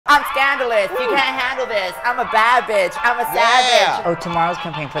handle it. You can't handle this. I'm a bad bitch. I'm a savage. Oh, tomorrow's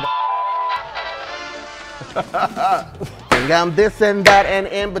campaign for the. I'm this and that and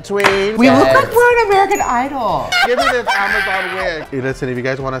in between. We look like we're an American Idol. Give me this Amazon wig. Hey, listen, if you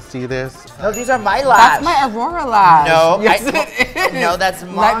guys want to see this. No, these are my lash. That's my Aurora lash. No, yes, it is. No, that's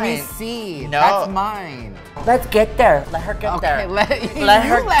mine. Let me see. No. That's mine. Let's get there. Let her get there. Let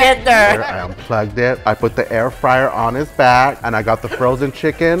her get there. I unplugged it. I put the air fryer on his back, and I got the frozen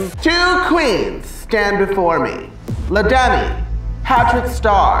chicken. 2 queens stand before me. Demi,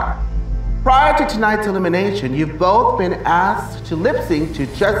 PatrickStarrr. Prior to tonight's elimination, you've both been asked to lip sync to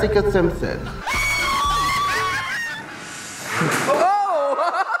Jessica Simpson.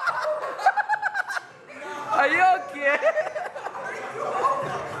 Oh! Are you okay?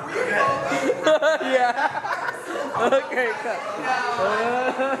 Yeah. Okay,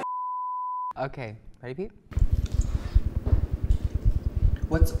 cut. Okay, ready, Pete?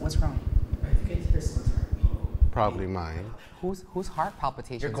 What's wrong? Probably mine. Whose heart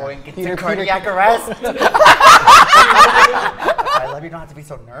palpitations? You're going to cardiac arrest. I love you don't have to be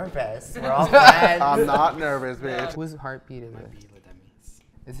so nervous. We're all friends. I'm not nervous, bitch. Whose heartbeat is it?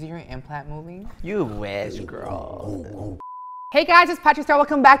 Is it your implant moving? You wish, girl. Hey guys, it's PatrickStarrr.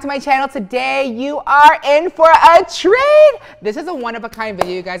 Welcome back to my channel. Today you are in for a treat. This is a one-of-a-kind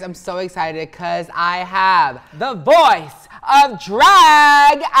video, you guys. I'm so excited because I have the voice of drag.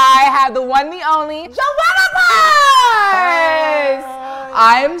 I have the one, the only, Joelapuss.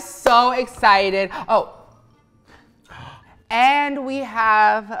 I'm so excited. Oh, and we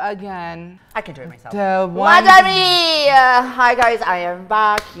have again. I can do it myself. The one. Demi! Hi guys, I am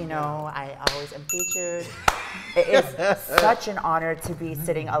back. You know, I always am featured. It is such an honor to be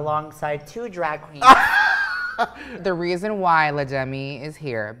sitting alongside 2 drag queens. The reason why Demi is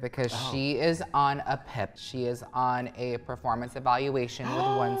here because she is on a PIP. She is on a performance evaluation with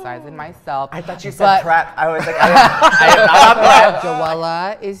One Size and myself. I thought you said prep. I was like, I am not prep.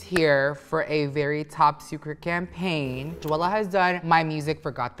 Joela is here for a very top secret campaign. Joela has done My Music for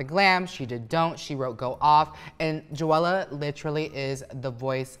Got the Glam. She did Don't. She wrote Go Off. And Joela literally is the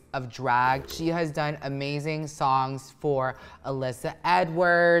voice of drag. She has done amazing songs for Alyssa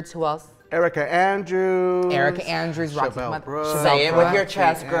Edwards. Who else? Erica Andrews. Erica Andrews, Shabelle Brooks. Say it with your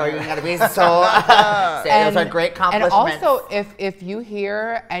chest, girl. You gotta be so. Those are great compliments. And also, if you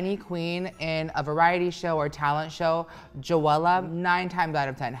hear any queen in a variety show or talent show, Joela 9 times out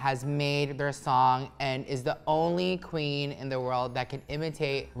of 10 has made their song and is the only queen in the world that can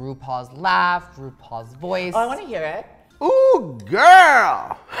imitate RuPaul's laugh, RuPaul's voice. Oh, I want to hear it. Ooh,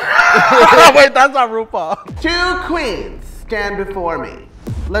 girl. Wait, that's not RuPaul. 2 queens stand before me.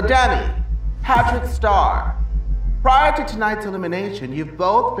 Demi, PatrickStarrr. Prior to tonight's elimination, you've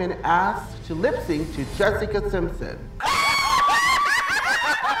both been asked to lip sync to Jessica Simpson.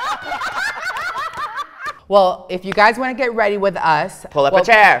 Well, if you guys want to get ready with us, Pull up a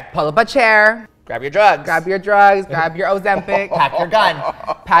chair. Pull up a chair. Grab your drugs. Grab your drugs. Grab your Ozempic. Pack your gun.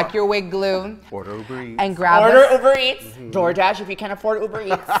 Pack your wig glue. Order Uber Eats. And grab Order Uber Eats. DoorDash if you can't afford Uber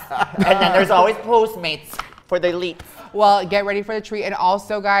Eats. And then there's always Postmates for the elites. Well, get ready for the treat. And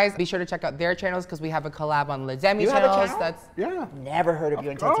also, guys, be sure to check out their channels because we have a collab on Demi You have a channels. channel? That's Yeah. Never heard of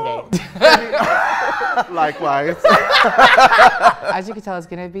you until today. Likewise. As you can tell, it's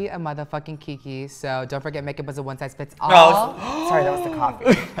gonna be a motherfucking kiki. So don't forget, makeup is a one-size-fits-all. Oh, sorry, that was the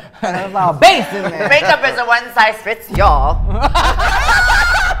coffee. There's a lot of bass in there. Makeup is a one-size-fits-y'all.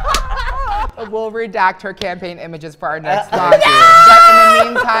 We'll redact her campaign images for our next launch. But in the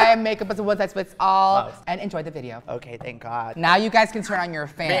meantime, makeup is a one-size-fits-all. And enjoy the video. Okay, thank God. Now you guys can turn on your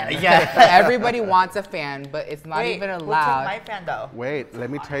fan. Yeah. Everybody wants a fan, but it's not even Who took allowed. my fan though? Wait, let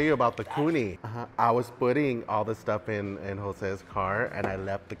me tell you about the Kuni. I was putting all the stuff in Jose's car and I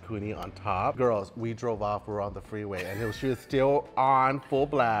left the Kuni on top. Girls, we drove off, we were on the freeway and she was still on full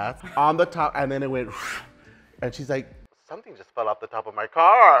blast on the top and then it went and she's like, something just fell off the top of my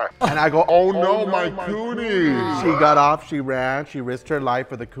car. And I go, oh no, my Kuni. She got off, she ran, she risked her life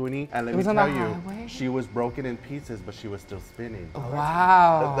for the Kuni. And let me tell you, she was broken in pieces, but she was still spinning.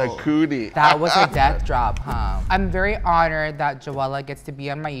 Wow. The Kuni. That was a death drop, huh? I'm very honored that Joela gets to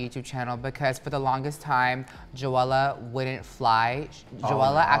be on my YouTube channel because for the longest time, Joela wouldn't fly.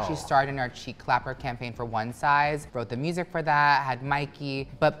 Joela actually starred in our Cheek Clapper campaign for One Size, wrote the music for that, had Mikey.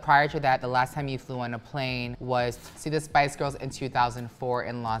 But prior to that, the last time you flew on a plane was see the Spice Girls in 2004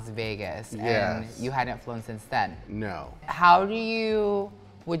 in Las Vegas. Yes. And you hadn't flown since then. No. How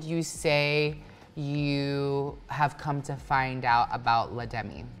would you say you have come to find out about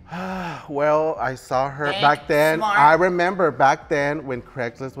Demi? Well, I saw her Think back then. smart. I remember back then when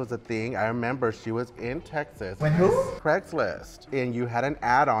Craigslist was a thing. I remember she was in Texas. When who? Craigslist. And you had an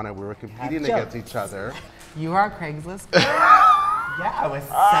ad on it. We were competing against each other. You are Craigslist? Yeah, I was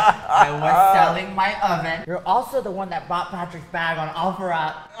selling my oven. You're also the one that bought Patrick's bag on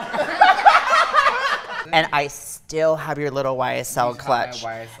OfferUp. And I still have your little YSL clutch.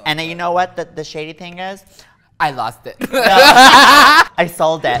 And then you know what the shady thing is? I lost it. I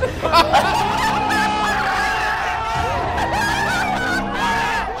sold it.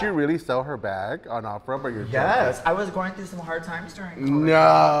 Did you really sell her bag on OfferUp, or you're Yes, I was going through some hard times during COVID. joking?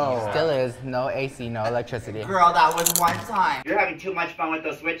 No. Still is. No AC, no electricity. Girl, that was one time. You're having too much fun with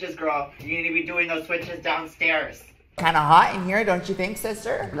those switches, girl. You need to be doing those switches downstairs. Kind of hot in here, don't you think,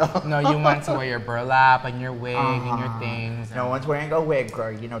 sister? No, you want to wear your burlap and your wig and your things. No one's wearing a wig,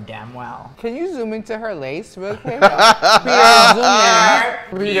 girl. You know damn well. Can you zoom into her lace real quick?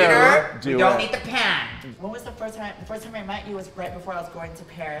 Peter, Do you don't it. need the pan. When was the first time? The first time I met you was right before I was going to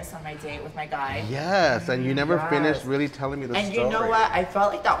Paris on my date with my guy. Yes, and you never Yes. finished really telling me the And story. you know what? I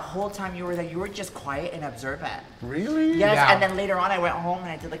felt like that whole time you were there, you were just quiet and observant. Really? Yes, Yeah. and then later on I went home and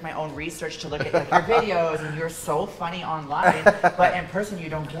I did like my own research to look at like your videos, and you're so funny online, but in person you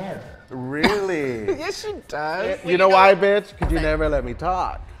don't give. Really? Yes, she does. You know why, bitch? Because you never let me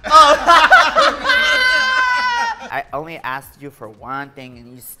talk. I only asked you for one thing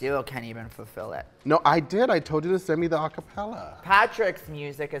and you still can't even fulfill it. No, I did. I told you to send me the acapella. Patrick's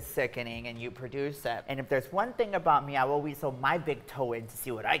music is sickening and you produce it. And if there's one thing about me, I will weasel my big toe in to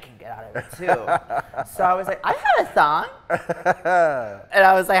see what I can get out of it too. So I was like, I have a song. And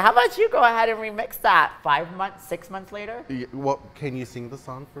I was like, how about you go ahead and remix that 5 months, 6 months later? Well, can you sing the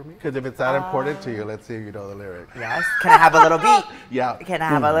song for me? Because if it's that important to you, let's see if you know the lyrics. Yes. Can I have a little beat? Yeah. Can I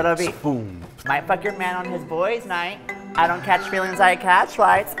have a little beat? Boom. Might fuck your man on his boys' night. I don't catch feelings, I catch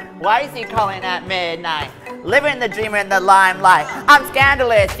flights. Why is he calling at midnight? Living the dream in the limelight. I'm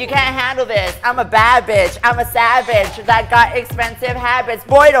scandalous, you can't handle this. I'm a bad bitch, I'm a savage that got expensive habits.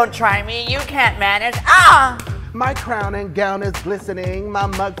 Boy, don't try me, you can't manage. Ah! My crown and gown is glistening. My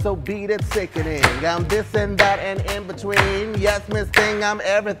mug so beat it's sickening. I'm this and that and in between. Yes, Miss Thing, I'm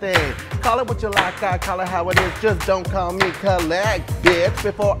everything. Call it what you like, I call it how it is. Just don't call me collect, bitch.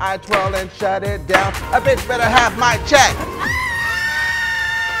 Before I twirl and shut it down, a bitch better have my check.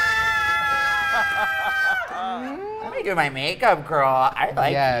 Let me do my makeup, girl. I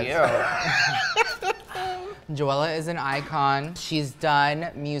like you. Joela is an icon. She's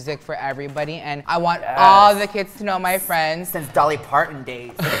done music for everybody, and I want all the kids to know, my friends. Since Dolly Parton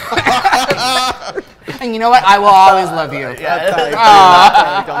days. And you know what? I will always love you.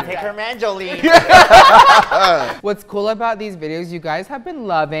 Don't take her man, Jolie. What's cool about these videos, you guys have been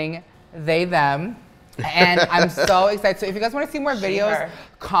loving they, them. And I'm so excited. So if you guys want to see more videos,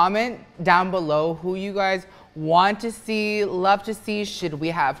 comment down below who you guys want to see, love to see. Should we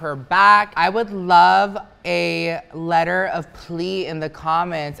have her back? I would love a letter of plea in the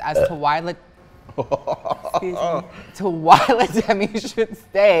comments as to why Demi should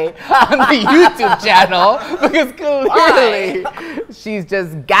stay on the YouTube channel, because clearly she's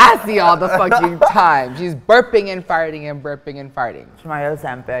just gassy all the fucking time. She's burping and farting and burping and farting. To my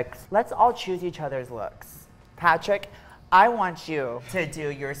Ozempics. Let's all choose each other's looks. Patrick, I want you to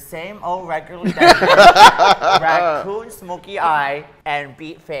do your same old regular raccoon smoky eye and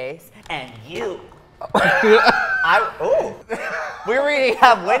beat face, and you. We already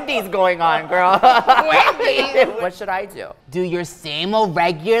have Wendy's going on, girl. Wendy's. What should I do? Do your same old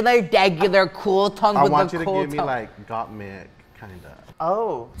regular cool tongue I with want the you to cool give me tongue. like Gottmik, kinda.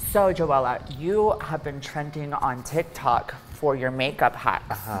 Oh, so Joela, you have been trending on TikTok for your makeup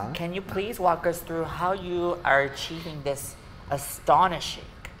hacks. Can you please walk us through how you are achieving this astonishing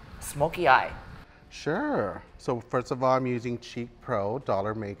smoky eye? Sure. So first of all, I'm using Cheek Pro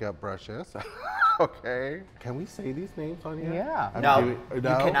dollar makeup brushes. Okay. Can we say these names on here? Yeah. No, you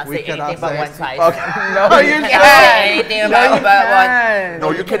cannot say anything but one size. Okay. No, you cannot say anything but one.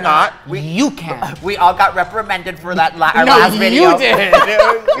 No, you cannot. You can. We all got reprimanded for that last video. You did.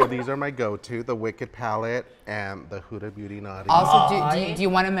 So these are my go-to, the Wicked palette and the Huda Beauty Naughty. Also, do you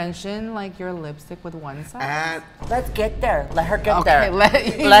want to mention like your lipstick with one side? And Let's get there. Let her get Okay, there.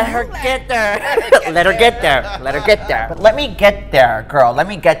 Let her get there. Let her get there. Let her get there. But let me get there, girl. Let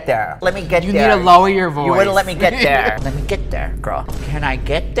me get there. Let me get You there. need a lower your voice. You wouldn't let me get there. Let me get there, girl. Can I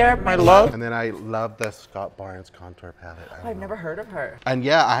get there, my love? And then I love the Scott Barnes contour palette. I've never heard of her. And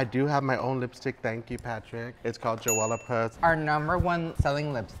yeah, I do have my own lipstick. Thank you, Patrick. It's called Joelapuss. Our #1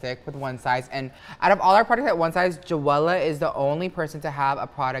 selling lipstick with one size, and out of all our products at one size, Joela is the only person to have a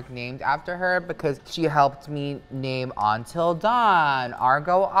product named after her because she helped me name Until Dawn,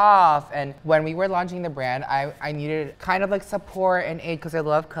 Argo Off, and when we were launching the brand, I needed kind of like support and aid because I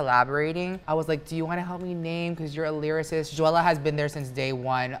love collaborating. I was like, do you want to help me name because you're a lyricist? Joela has been there since day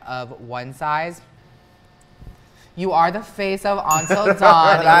one of one size. You are the face of Until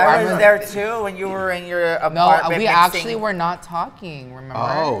Dawn. I was there too when you were in your apartment. No, we actually were not talking, remember?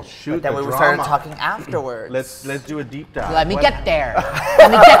 Oh, shoot, but then we started talking afterwards. Let's do a deep dive. Let me get there.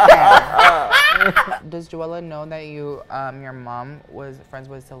 Let me get there. Does Joela know that you, your mom was friends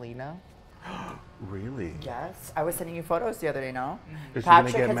with Selena? Really? Yes. I was sending you photos the other day, no? Is she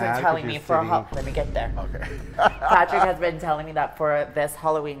Patrick gonna get has mad been telling me for let me get there. Okay. Patrick has been telling me that for this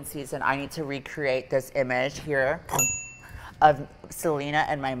Halloween season, I need to recreate this image here of Selena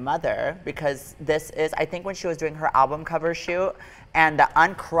and my mother because this is, I think when she was doing her album cover shoot and the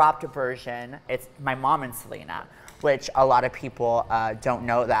uncropped version, it's my mom and Selena, which a lot of people don't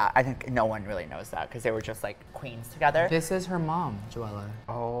know that. I think no one really knows that because they were just like queens together. This is her mom, Joela.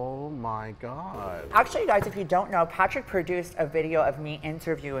 Oh my God. Actually, guys, if you don't know, Patrick produced a video of me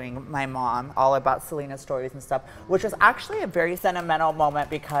interviewing my mom all about Selena's stories and stuff, which was actually a very sentimental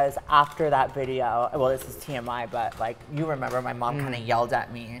moment because after that video, well, this is TMI, but like you remember my mom kind of yelled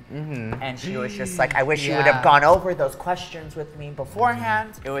at me and she was just like, I wish you would have gone over those questions with me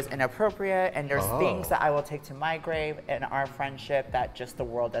beforehand. It was inappropriate and there's things that I will take to my grave in our friendship that just the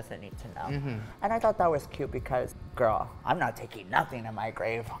world doesn't need to know. And I thought that was cute because, girl, I'm not taking nothing to my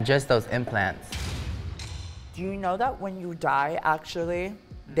grave. Just those implants. Do you know that when you die, actually,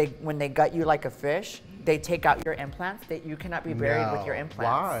 when they gut you like a fish, they take out your implants, that you cannot be buried with your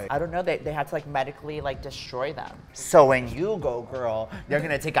implants. Why? I don't know, they had to like medically like destroy them. So when you go, girl, they're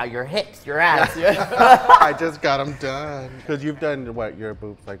gonna take out your hips, your ass. I just got them done. Because you've done what, your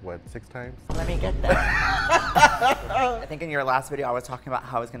boobs like what, 6 times? Let me get them. I think in your last video I was talking about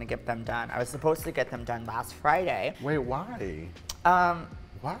how I was gonna get them done. I was supposed to get them done last Friday. Wait, why?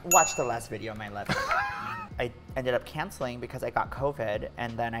 What? Watch the last video, my love. I ended up canceling because I got COVID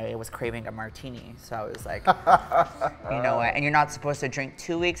and then I was craving a martini. So I was like, you know what? And you're not supposed to drink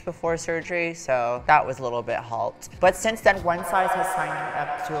 2 weeks before surgery. So that was a little bit halt. But since then, One Size has signed me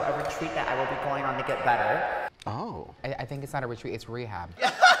up to a retreat that I will be going on to get better. Oh. I think it's not a retreat, it's rehab. I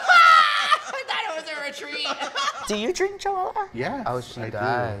thought it was a retreat. Do you drink, Joela? Yes. Oh, she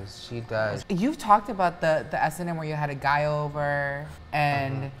does. She does. You've talked about the S&M where you had a guy over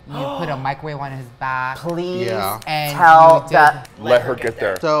and you put a microwave on his back. Please And tell that. Let her get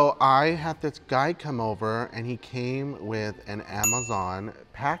there. So I had this guy come over and he came with an Amazon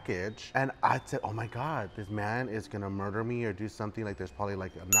package and I said, oh my God, this man is gonna murder me or do something. Like there's probably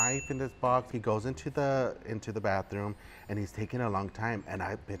like a knife in this box. He goes into the bathroom and he's taking a long time and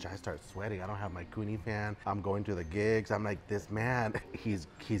I start sweating. I don't have my Kuni fan. I'm going to the gigs. I'm like, this man, he's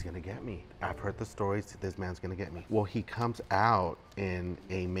gonna get me. I've heard the stories, this man's gonna get me. Well, he comes out in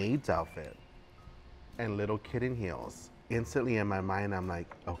a maid's outfit and little kitten heels. Instantly in my mind, I'm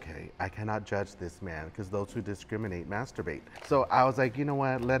like, okay, I cannot judge this man because those who discriminate masturbate. So I was like, you know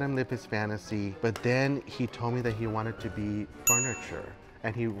what, let him live his fantasy. But then he told me that he wanted to be furniture.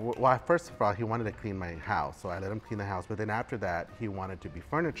 And well, first of all, he wanted to clean my house. So I let him clean the house. But then after that, he wanted to be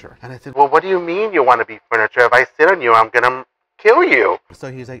furniture. And I said, well, what do you mean you want to be furniture? If I sit on you, I'm gonna kill you.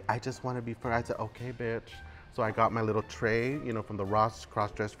 So he's like, I just want to be furniture. I said, okay, bitch. So I got my little tray, you know, from the Ross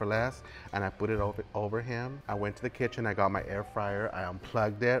Cross Dress for Less, and I put it over him. I went to the kitchen, I got my air fryer, I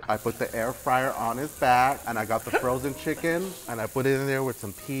unplugged it. I put the air fryer on his back, and I got the frozen chicken, and I put it in there with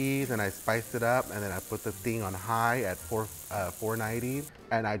some peas, and I spiced it up, and then I put the thing on high at 490,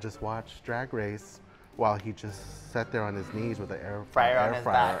 and I just watched Drag Race while he just sat there on his knees with the air fryer on his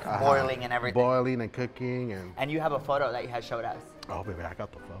back, boiling and everything. Boiling and cooking. And you have a photo that you had showed us. Oh, baby, I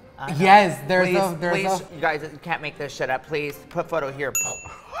got the photo. Yes, there's please, you guys can't make this shit up. Please put photo here.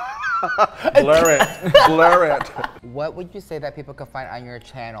 Blur it, blur it. What would you say that people could find on your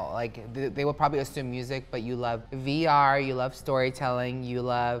channel? Like, they would probably assume music, but you love VR, you love storytelling, you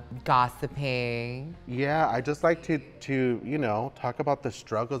love gossiping. Yeah, I just like to you know, talk about the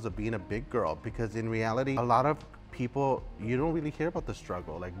struggles of being a big girl because in reality, a lot of people, you don't really hear about the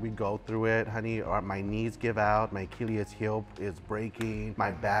struggle. Like, we go through it, honey, or my knees give out, my Achilles heel is breaking,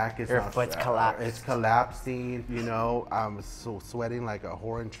 my back is Your foot's collapsed. It's collapsing, you know, I'm so sweating like a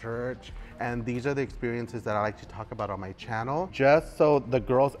whore in church. And these are the experiences that I like to talk about on my channel, just so the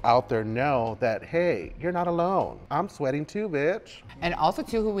girls out there know that, hey, you're not alone. I'm sweating too, bitch. And also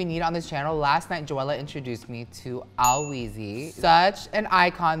too, who we need on this channel, last night Joela introduced me to Weezy. Such an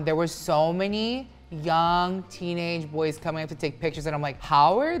icon. There were so many young teenage boys coming up to take pictures, and I'm like,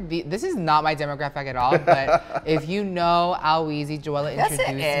 how are this is not my demographic at all, but if you know Weezy, Joela introduced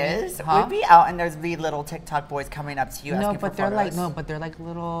me. Yes, it is. We'd be out and there's the little TikTok boys coming up to you asking for photos. But they're like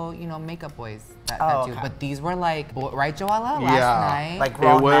little, you know, makeup boys that do. But these were like, right, Joela? Last night. Like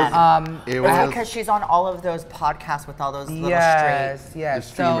grown men. It was because she's on all of those podcasts with all those little straight.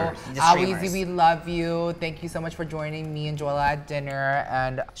 Yes. So, Weezy, we love you. Thank you so much for joining me and Joela at dinner.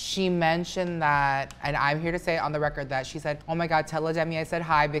 And she mentioned that, and I'm here to say on the record that she said, oh my God, tell Demi I said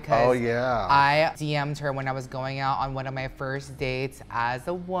hi, because I DM'd her when I was going out on one of my first dates as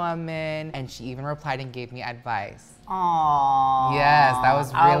a woman, and she even replied and gave me advice. Aww. Yes, that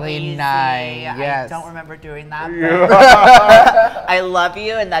was really nice. Yes. I don't remember doing that. But I love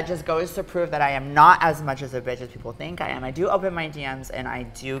you, and that just goes to prove that I am not as much as a bitch as people think I am. I do open my DMs and I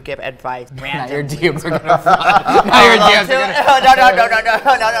do give advice randomly. Now your DMs are gonna fly. Now your DMs are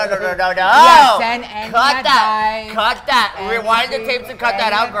gonna No. Yes, send any cut that. advice. Cut that. Rewind the tapes and cut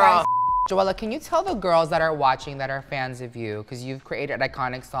that out, girl. Joela, can you tell the girls that are watching that are fans of you, because you've created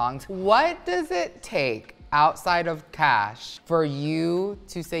iconic songs, what does it take outside of cash for you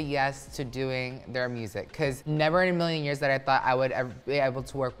to say yes to doing their music? Because never in a million years that I thought I would ever be able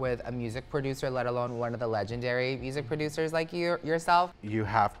to work with a music producer, let alone one of the legendary music producers like yourself. You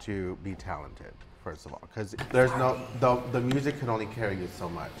have to be talented, first of all, because there's the music can only carry you so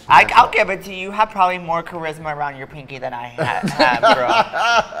much. I'll give it to you. You have probably more charisma around your pinky than I have, girl.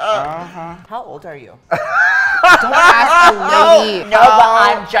 How old are you? Don't ask a lady. No, but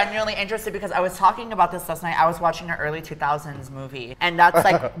I'm genuinely interested because I was talking about this last night. I was watching an early 2000s movie, and that's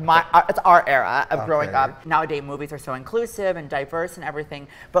like it's our era of growing up. Nowadays, movies are so inclusive and diverse and everything,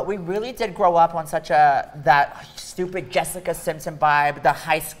 but we really did grow up on such that stupid Jessica Simpson vibe, the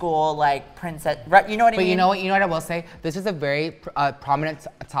high school like princess. You know what I mean? But you know what I will say? This is a very prominent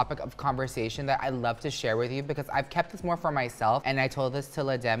topic of conversation that I love to share with you, because I've kept this more for myself, and I told this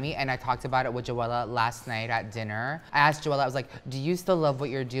to Demi, and I talked about it with Joela last night at dinner. I asked Joela, I was like, do you still love what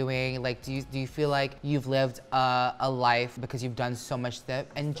you're doing? Like, do you feel like you've lived a life because you've done so much stuff?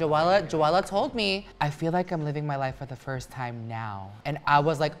 And Joela told me, I feel like I'm living my life for the first time now. And I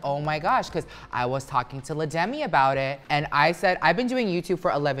was like, oh my gosh, because I was talking to Demi about it, and I said, I've been doing YouTube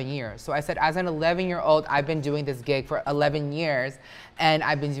for 11 years. So I said, as an 11-year-old, I've been doing this gig for 11 years, and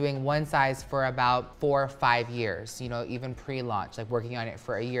I've been doing one size for about 4 or 5 years, you know, even pre-launch, like working on it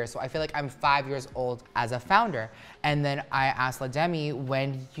for a year. So I feel like I'm 5 years old as a founder. And then I asked Demi,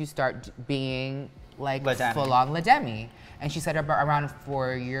 when did you start being like full-on Demi? And she said around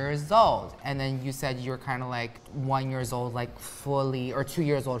 4 years old. And then you said you were kind of like 1 year old, like fully, or 2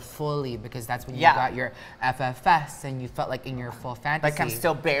 years old fully, because that's when you got your FFS and you felt like in your full fantasy. Like I'm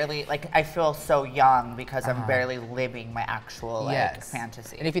still barely, like I feel so young because I'm barely living my actual like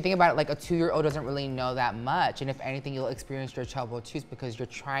fantasy. And if you think about it, like a 2-year-old doesn't really know that much. And if anything, you'll experience your trouble too, because you're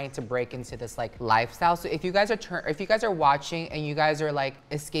trying to break into this like lifestyle. So if you guys are watching and you guys are like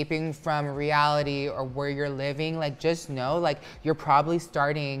escaping from reality or where you're living, like just know, like you're probably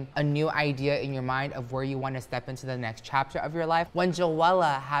starting a new idea in your mind of where you want to step into the next chapter of your life. When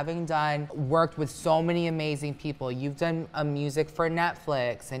Joela, having worked with so many amazing people, you've done music for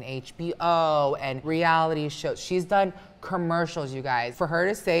Netflix and HBO and reality shows. She's done commercials, you guys. For her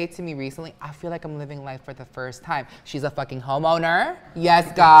to say to me recently, I feel like I'm living life for the first time. She's a fucking homeowner.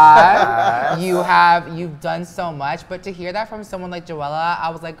 Yes, God. You've done so much, but to hear that from someone like Joela,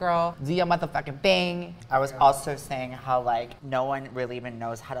 I was like, girl, do your motherfucking thing. I was also saying how like no one really even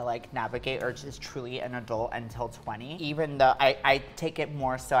knows how to like navigate or is truly an adult until 20. Even though I take it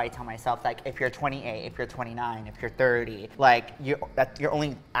more so, I tell myself like if you're 28, if you're 29, if you're 30, like you're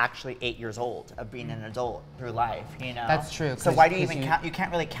only actually 8 years old of being an adult through life, you know? That's true. So why do you even count? You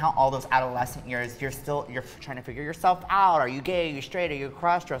can't really count all those adolescent years. You're trying to figure yourself out. Are you gay? Are you straight? Are you a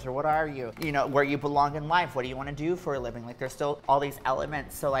cross-dresser? What are you? You know, where you belong in life. What do you want to do for a living? Like there's still all these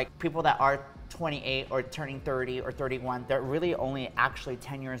elements. So like people that are 28 or turning 30 or 31, they're really only actually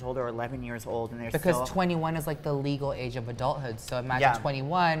 10 years old or 11 years old, and they're because 21 is like the legal age of adulthood. So imagine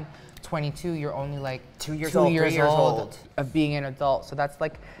 21 22, you're only like 2 years old, 3 years old of being an adult. So that's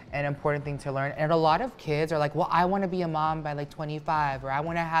like an important thing to learn. And a lot of kids are like, well, I want to be a mom by like 25, or I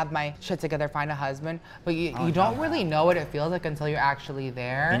want to have my shit together, find a husband. But you don't really know what it feels like until you're actually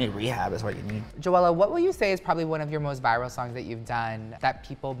there. You need rehab is what you need. Joela, what will you say is probably one of your most viral songs that you've done that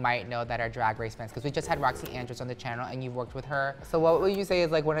people might know that are Drag Race fans? Because we just had Roxy Andrews on the channel and you've worked with her. So what will you say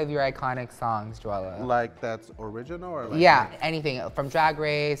is like one of your iconic songs, Joela? Like that's original or like? Yeah, anything from Drag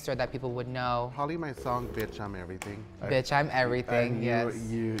Race or that people would know. Probably my song, Bitch, I'm Everything. Bitch, I'm Everything, And yes.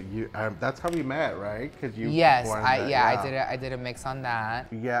 That's how we met, right? Because you Yes, performed I that, did a mix on that.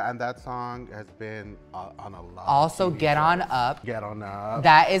 Yeah, and that song has been on a lot. Also, of TV Get On shows. Up. Get On Up.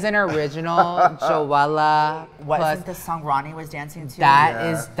 That is an original Joela. Wasn't the song Ronnie was dancing to?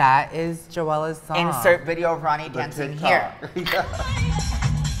 That is Joela's song. Insert video of Ronnie dancing here.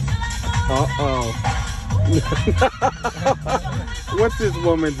 What's this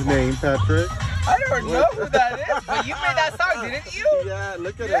woman's name, Patrick? I don't know who that is, but you made that song, didn't you? Yeah,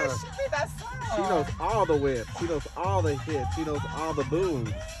 look at Yeah, her. she made that song. She knows all the whips. She knows all the hits. She knows all the booms.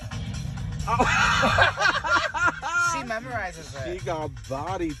 She memorizes She it. got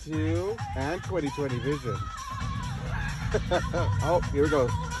body too, and 20/20 vision. Oh, here we go.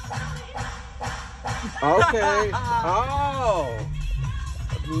 Okay. Oh.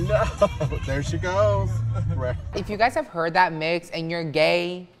 No. There she goes. Right. If you guys have heard that mix and you're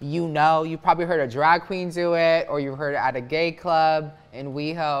gay, you know, you probably heard a drag queen do it, or you heard it at a gay club in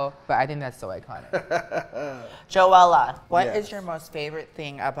WeHo, but I think that's so iconic. Joela, what Yes. is your most favorite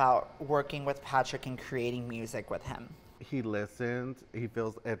thing about working with Patrick and creating music with him? He listens. It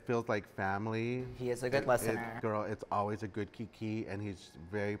feels like family. He is a good listener. Girl, it's always a good kiki, and he's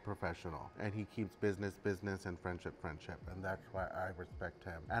very professional. And he keeps business, and friendship. And that's why I respect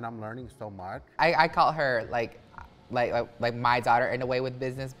him. And I'm learning so much. I call her like my daughter in a way with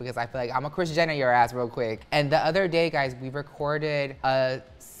business, because I feel like I'm a Kris Jenner your ass real quick. And the other day, guys, we recorded a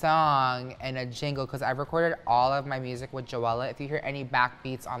song and a jingle, because I've recorded all of my music with Joela. If you hear any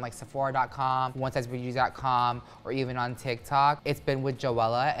backbeats on like Sephora.com, OneSizeVideos.com, or even on TikTok, it's been with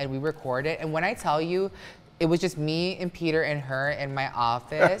Joela, and we record it. And when I tell you, it was just me and Peter and her in my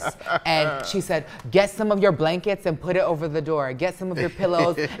office, and she said, get some of your blankets and put it over the door. Get some of your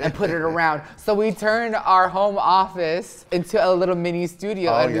pillows and put it around. So we turned our home office into a little mini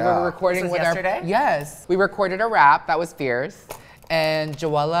studio, and we were recording This was with yesterday? Yes. We recorded a rap that was fierce, and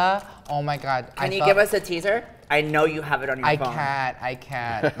Joela, oh my God. Can you give us a teaser? I know you have it on your phone. I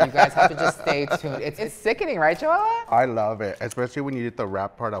can't. You guys have to just stay tuned. It's sickening, right, Joela? I love it, especially when you did the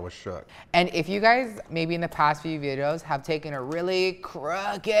rap part. I was shook. And if you guys, maybe in the past few videos, have taken a really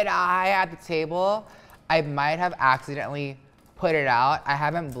crooked eye at the table, I might have accidentally put it out. I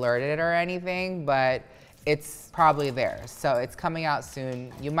haven't blurred it or anything, but it's probably there. So it's coming out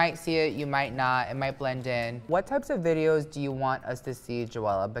soon. You might see it, you might not, it might blend in. What types of videos do you want us to see,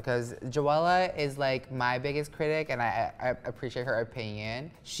 Joela? Because Joela is like my biggest critic, and I appreciate her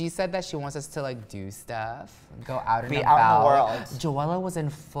opinion. She said that she wants us to like do stuff, go out and Be about. out in the world. Joela was in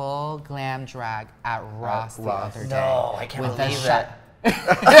full glam drag at Ross the other day. No, I can't believe it.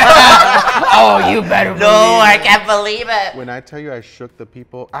 Oh, you better believe No, I can't believe it. When I tell you I shook the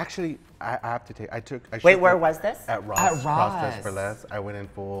people, actually, I have to take, I shook Wait, where was this? At Ross. At Ross. Dress for Less. I went in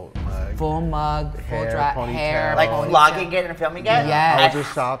full mug. Full mug, full Hair, dress, ponytail. hair. Like ponytail. vlogging it and filming it? Yes. I was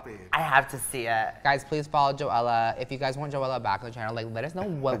just shopping. I have to see it. Guys, please follow Joela. If you guys want Joela back on the channel, like, let us know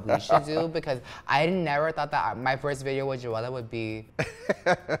what we should do, because I never thought that my first video with Joela would be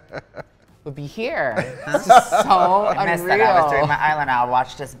here. This is so I missed unreal. that. I was during my island. I'll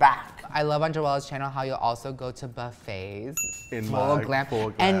watch this back. I love on Joela's channel how you'll also go to buffets. In full mug, glam.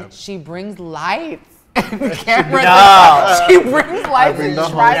 full glam. And she brings lights. And cameras. No. She brings lights and the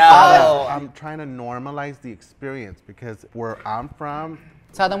whole tripods. No. I'm trying to normalize the experience, because where I'm from,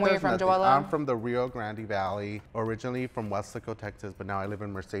 Tell them where you're there's from, nothing. Joela. I'm from the Rio Grande Valley, originally from Westwood, Texas, but now I live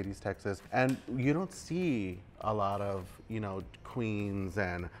in Mercedes, Texas. And you don't see a lot of, queens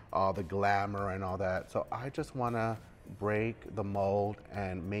and all the glamour and all that. So I just want to break the mold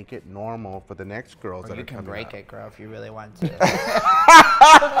and make it normal for the next girls that You are can coming break up. it, girl, if you really want to.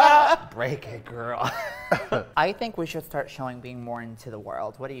 Break it, girl. I think we should start showing being more into the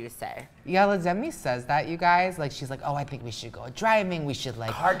world. What do you say? Yeah, Demi says that, you guys. Like, she's like, oh, I think we should go driving. We should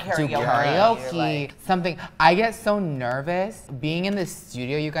like Hard do karaoke. karaoke, You're like- something. I get so nervous being in the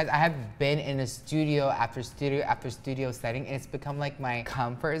studio, you guys. I have been in a studio after studio after studio setting, and it's become like my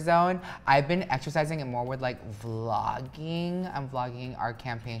comfort zone. I've been exercising it more with like vlogging. I'm vlogging our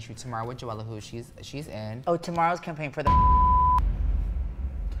campaign shoot tomorrow with Joela, who she's in. Oh, tomorrow's campaign for the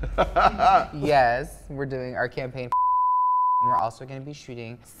Yes, we're doing our campaign. We're also going to be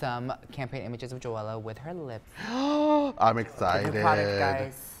shooting some campaign images of Joela with her lips. I'm excited. Good product,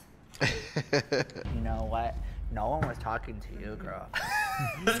 guys. You know what? No one was talking to you, girl.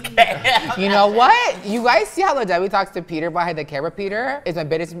 You know what? You guys see how Demi talks to Peter behind the camera? Peter is my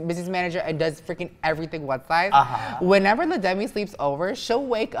business manager and does freaking everything one size. Whenever Demi sleeps over, she'll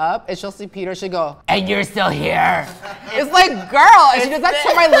wake up and she'll see Peter. She'll go, "And you're still here." It's like, girl, and she does that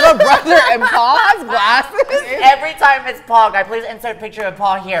to my little brother. And Paul has glasses. Every time it's Paul, guys, please insert a picture of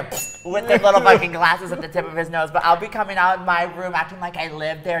Paul here with the little fucking glasses at the tip of his nose. But I'll be coming out of my room acting like I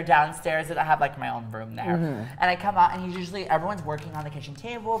live there downstairs, and I have like my own room there. And I come out, and he's usually, everyone's working on the kitchen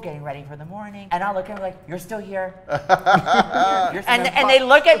table, getting ready for the morning. And I'll look at him like, "You're still here." And they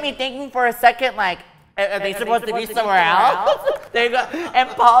look at me thinking for a second, like, are they supposed to be somewhere else? There you go. And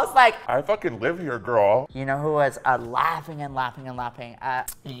Paul's like, "I fucking live here, girl." You know who was laughing and laughing and laughing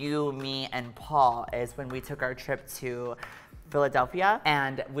at you, me, and Paul is when we took our trip to Philadelphia,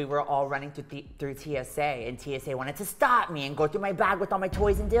 and we were all running through TSA, and TSA wanted to stop me and go through my bag with all my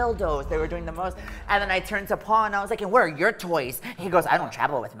toys and dildos. They were doing the most. And then I turned to Paul and I was like, "And where are your toys?" He goes, "I don't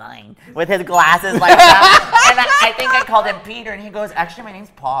travel with mine," with his glasses like that. And I think I called him Peter, and he goes, "Actually, my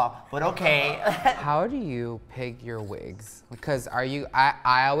name's Paul, but okay." How do you pick your wigs? Because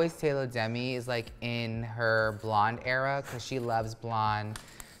I always say Demi is like in her blonde era, because she loves blonde.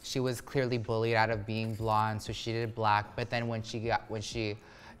 She was clearly bullied out of being blonde, so she did black. But then when she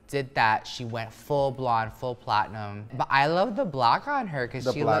did that, she went full blonde, full platinum. But I love the black on her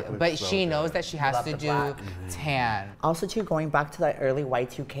because she knows that she has to do tan. Also, too, going back to that early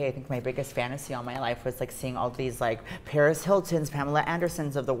Y2K, I think my biggest fantasy all my life was like seeing all these like Paris Hiltons, Pamela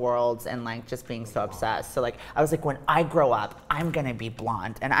Andersons of the world, and like just being so obsessed. So like I was like, when I grow up, I'm gonna be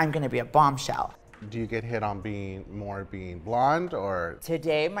blonde and I'm gonna be a bombshell. Do you get hit on being blonde or?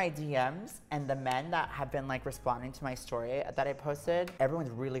 Today, my DMs and the men that have been like responding to my story that I posted,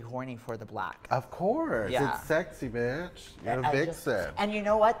 everyone's really horny for the black. Of course, Yeah. It's sexy, bitch. You're a vixen. And you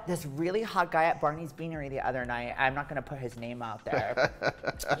know what? This really hot guy at Barney's Beanery the other night, I'm not gonna put his name out there.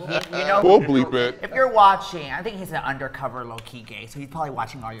 You know, We'll bleep it. If you're watching, I think he's an undercover low-key gay, so he's probably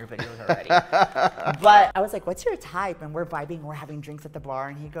watching all your videos already. But I was like, "What's your type?" And we're vibing, we're having drinks at the bar,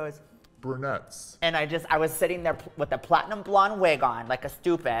 and he goes, "Brunettes." and I was sitting there with a platinum blonde wig on, like a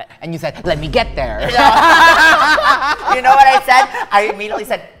stupid. And you said, "Let me get there." You know what I said? I immediately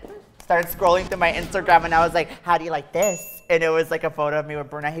started scrolling through my Instagram, and I was like, "How do you like this?" And it was like a photo of me with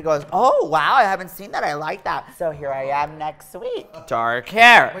brunette. He goes, "Oh, wow, I haven't seen that. I like that." So here I am next week. Dark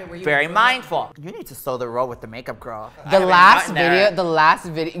hair. Wait, very mindful. You need to slow the roll with the makeup, girl. The last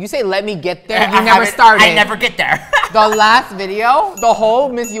video, you say, "Let me get there." You never started. I never get there. The last video, the whole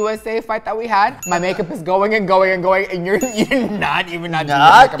Miss USA fight that we had, my makeup is going and going and going, and you're not even doing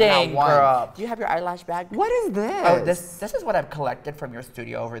makeup Nothing, not girl. Do you have your eyelash bag? What is this? Oh, this is what I've collected from your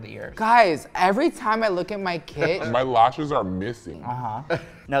studio over the years. Guys, every time I look at my kit, My lashes are missing.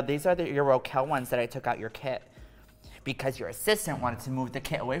 No, these are your Rokel ones that I took out your kit. Because your assistant wanted to move the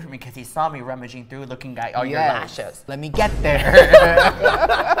kit away from me because he saw me rummaging through looking at all your lashes. Let me get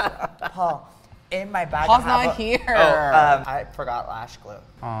there. Paul, in my bag Paul's I have not here. I forgot lash glue.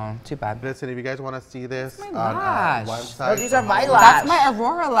 Oh, too bad. Listen, if you guys want to see this on lash. our website. No, these are my That's lash. my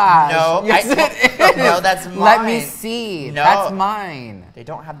Aurora lash. No, Yes, it is. No, that's mine. Let me see. No. That's mine. They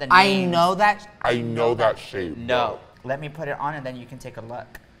don't have the I names. know that. I know that shape. No. Let me put it on and then you can take a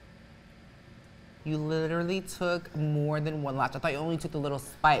look. You literally took more than one lash. I thought you only took the little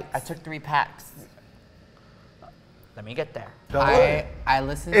spikes. I took 3 packs. Let me get there. I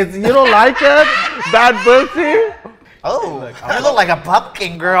listened. You don't like it? Bad pussy? Oh, you look like a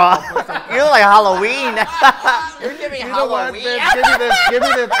pumpkin, girl. You look like Halloween. You're giving You know what, Halloween. bitch? Give me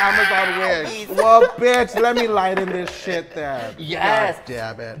this Amazon wig. Well, bitch, let me lighten this shit then. Yes. God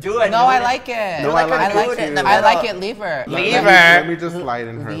damn it. Do it. No, do I it. like it. No, I like I it like too. it. in the I like middle. it. Leave her. Leave her. Let me just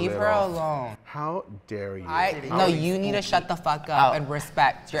lighten her Leave little. her alone. How dare you? No, you need to shut the fuck up and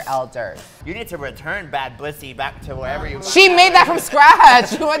respect your elders. You need to return Bad Blissy back to wherever you. She made that from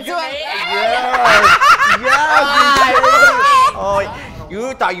scratch. You went to Oh,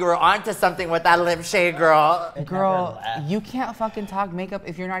 you thought you were onto something with that lip shade, girl. Girl, you can't fucking talk makeup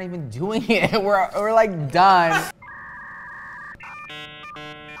if you're not even doing it. We're like done.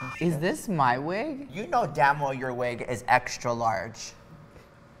 Is this my wig? You know damn well your wig is extra large.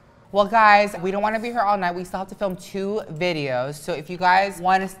 Well, guys, we don't want to be here all night. We still have to film 2 videos. So if you guys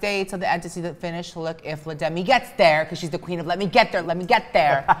want to stay till the end to see the finished look if Demi gets there, because she's the queen of let me get there, let me get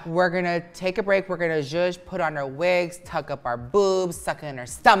there. We're going to take a break. We're going to just put on our wigs, tuck up our boobs, suck in our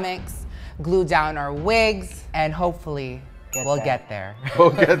stomachs, glue down our wigs, and hopefully we'll get there.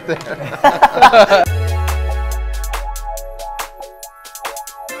 We'll get there.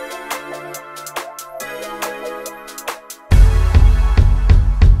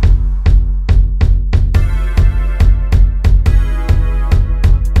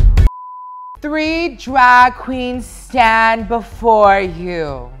 drag queens stand before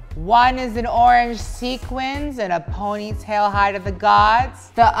you. One is in orange sequins and a ponytail high to the gods.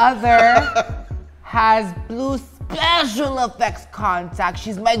 The other has blue special effects contact.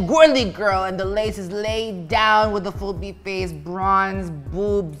 She's my girly girl, and the lace is laid down with a full beat face, bronze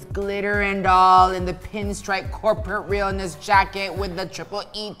boobs, glitter and all, in the pinstripe corporate realness jacket with the triple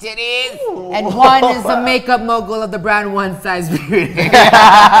E titties. Ooh. And one is the makeup mogul of the brand One Size Beauty.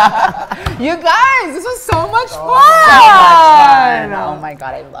 You guys, this was so much fun. Oh my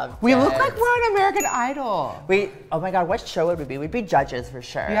God, I love it. We look like we're on American Idol. Oh my God, what show would we be? We'd be judges for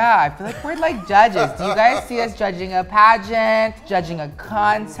sure. Yeah, I feel like we're like judges. Do you guys see us judging a pageant, judging a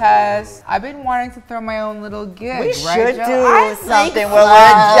contest? I've been wanting to throw my own little gig. We right, should do something where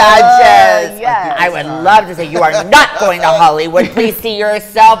we're judges. Yes. I would love to say you are not going to Hollywood. Please see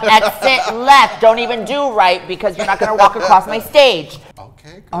yourself. Exit left. Don't even do right because you're not going to walk across my stage.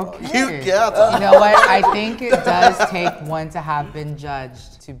 Okay, girl. Okay. You get it. You know what? I think it does take one to have been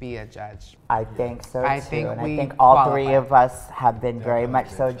judged to be a judge. I think so too. I think and we I think all qualify. three of us have been very much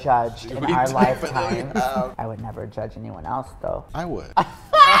so judged in our lifetime. I would never judge anyone else though. I would.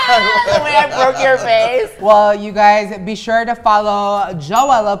 The way I broke your face. Well, you guys, be sure to follow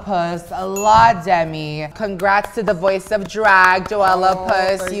Joelapuss, La Demi. Congrats to the voice of drag,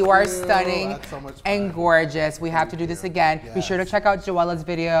 Joelapuss. You are stunning That's so much fun. and gorgeous. We have to do this again. Be sure to check out Joela's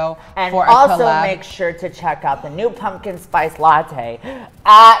video And for a also collab. make sure to check out the new pumpkin spice latte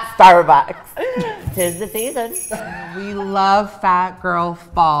at Starbucks. 'Tis the season. We love Fat Girl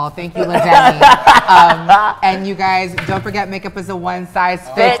Fall. Thank you, La Demi. And you guys, don't forget, makeup is a one size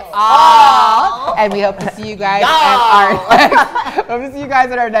fits all. And we hope to see you guys in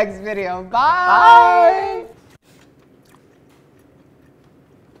our next video. Bye.